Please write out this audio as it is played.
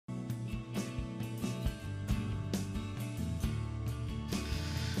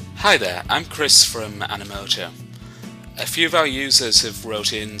Hi there, I'm Chris from Animoto. A few of our users have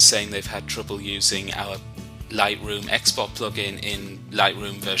wrote in saying they've had trouble using our Lightroom export plugin in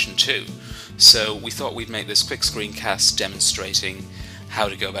Lightroom version 2, so we thought we'd make this quick screencast demonstrating how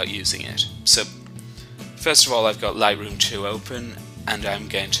to go about using it. So first of all, I've got Lightroom 2 open and I'm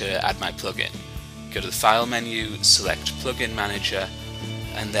going to add my plugin. Go to the File menu, select Plugin Manager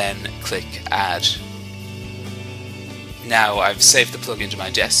and then click Add. Now I've saved the plugin to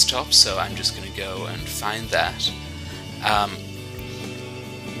my desktop, so I'm just going to go and find that.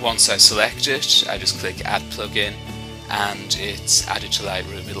 Once I select it, I just click Add Plugin and it's added to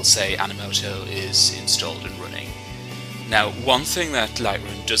Lightroom. It'll say Animoto is installed and running. Now, one thing that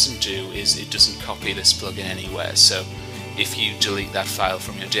Lightroom doesn't do is it doesn't copy this plugin anywhere, so if you delete that file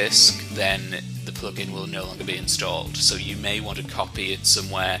from your disk, then the plugin will no longer be installed. So you may want to copy it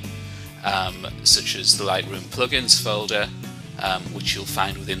somewhere, such as the Lightroom plugins folder, which you'll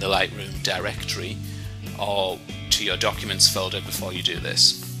find within the Lightroom directory, or to your documents folder before you do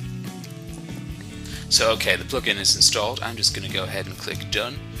this. So okay, the plugin is installed. I'm just going to go ahead and click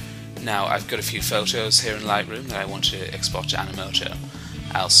Done. Now I've got a few photos here in Lightroom that I want to export to Animoto.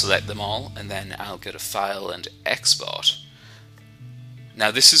 I'll select them all and then I'll go to File and Export. Now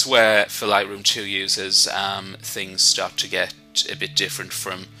this is where, for Lightroom 2 users, things start to get a bit different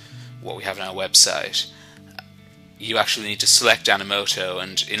from what we have on our website. You actually need to select Animoto,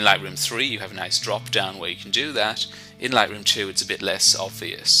 and in Lightroom 3 you have a nice drop down where you can do that. In Lightroom 2 it's a bit less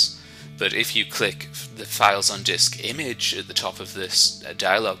obvious, but if you click the Files on Disk image at the top of this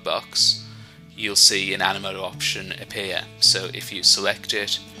dialog box, you'll see an Animoto option appear. So if you select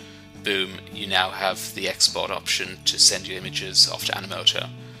it, boom, you now have the export option to send your images off to Animoto.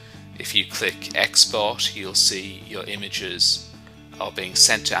 If you click Export, you'll see your images are being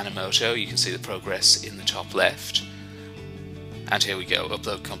sent to Animoto. You can see the progress in the top left. And here we go,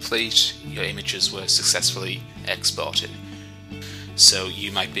 upload complete. Your images were successfully exported. So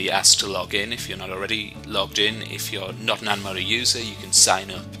you might be asked to log in if you're not already logged in. If you're not an Animoto user, you can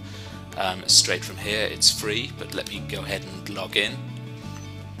sign up straight from here. It's free, but let me go ahead and log in.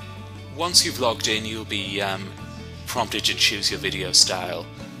 Once you've logged in, you'll be prompted to choose your video style.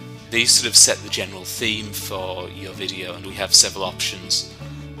 These sort of set the general theme for your video, and we have several options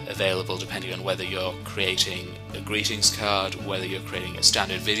available depending on whether you're creating a greetings card, whether you're creating a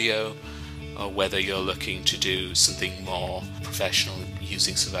standard video, or whether you're looking to do something more professional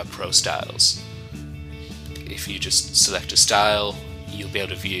using some of our pro styles. If you just select a style, you'll be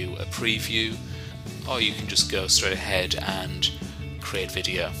able to view a preview, or you can just go straight ahead and create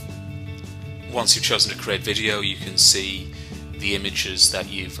video. Once you've chosen to create video, you can see the images that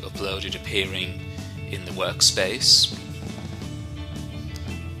you've uploaded appearing in the workspace.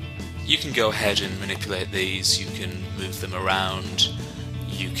 You can go ahead and manipulate these, you can move them around,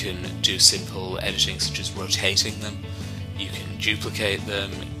 you can do simple editing such as rotating them, you can duplicate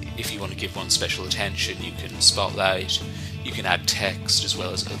them. If you want to give one special attention, you can spotlight, you can add text as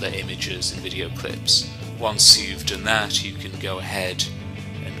well as other images and video clips. Once you've done that, you can go ahead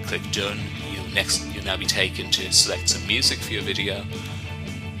and click Done. You'll now be taken to select some music for your video,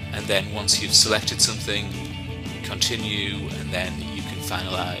 and then once you've selected something, continue, and then you can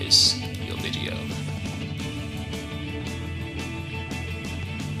finalize your video.